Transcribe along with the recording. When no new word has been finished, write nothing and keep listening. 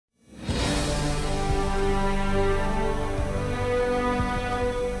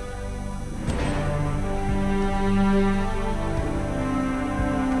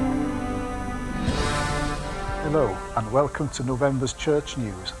and welcome to November's Church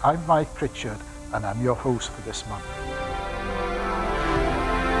News. I'm Mike Pritchard and I'm your host for this month.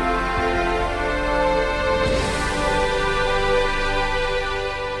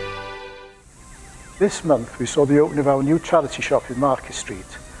 This month we saw the opening of our new charity shop in Market Street.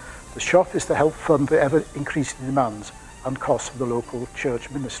 The shop is to help fund the ever-increasing demands and costs of the local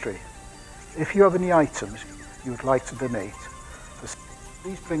church ministry. If you have any items you would like to donate,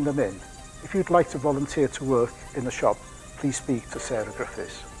 please bring them in. If you'd like to volunteer to work in the shop, please speak to Sarah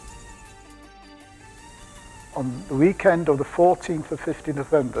Griffiths. On the weekend of the 14th and 15th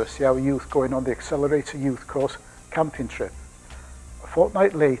November, see our youth going on the Accelerator Youth Course camping trip. A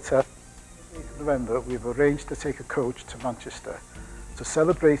fortnight later, 8th November, we've arranged to take a coach to Manchester to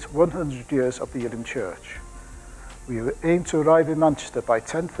celebrate 100 years of the Nov Church. We aim to arrive in Manchester by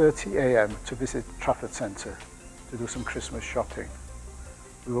 10:30 a.m. to visit Trafford Centre to do some Christmas shopping.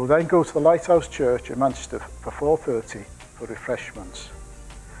 We will then go to the Lighthouse Church in Manchester for 4:30 for refreshments.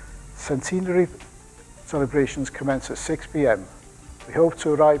 Centenary celebrations commence at 6 p.m. We hope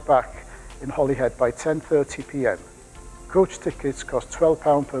to arrive back in Holyhead by 10:30 p.m. Coach tickets cost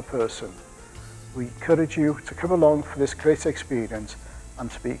 £12 per person. We encourage you to come along for this great experience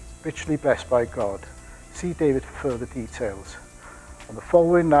and to be richly blessed by God. See David for further details. On the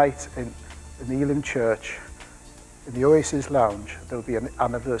following night in the Nov Church, in the Oasis Lounge, there will be an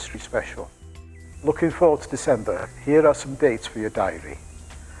anniversary special. Looking forward to December, here are some dates for your diary.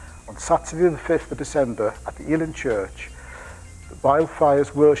 On Saturday the 5th of December at the Nov Church, the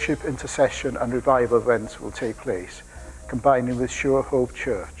Wildfires Worship, Intercession and Revival events will take place, combining with Sure Hope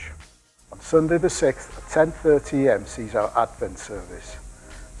Church. On Sunday the 6th at 10:30 a.m. sees our Advent service.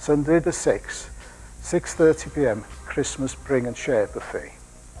 Sunday the 6th, 6:30 p.m. Christmas Bring and Share buffet.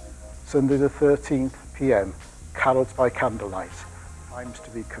 Sunday the 13th p.m. Carols by candlelight, times to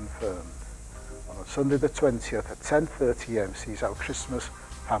be confirmed. And on Sunday the 20th at 10:30 a.m. sees our Christmas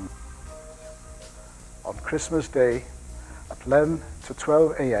family. On Christmas Day at 11 to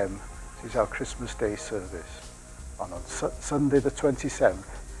 12 a.m. sees our Christmas Day service. And on Sunday the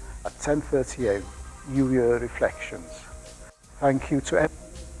 27th at 10:30 a.m. New Year reflections. Thank you to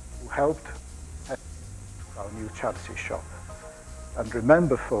everyone who helped set our new charity shop. And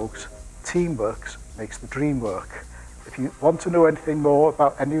remember folks, teamwork makes the dream work. If you want to know anything more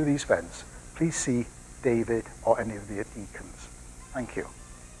about any of these events, please see David or any of the deacons. Thank you.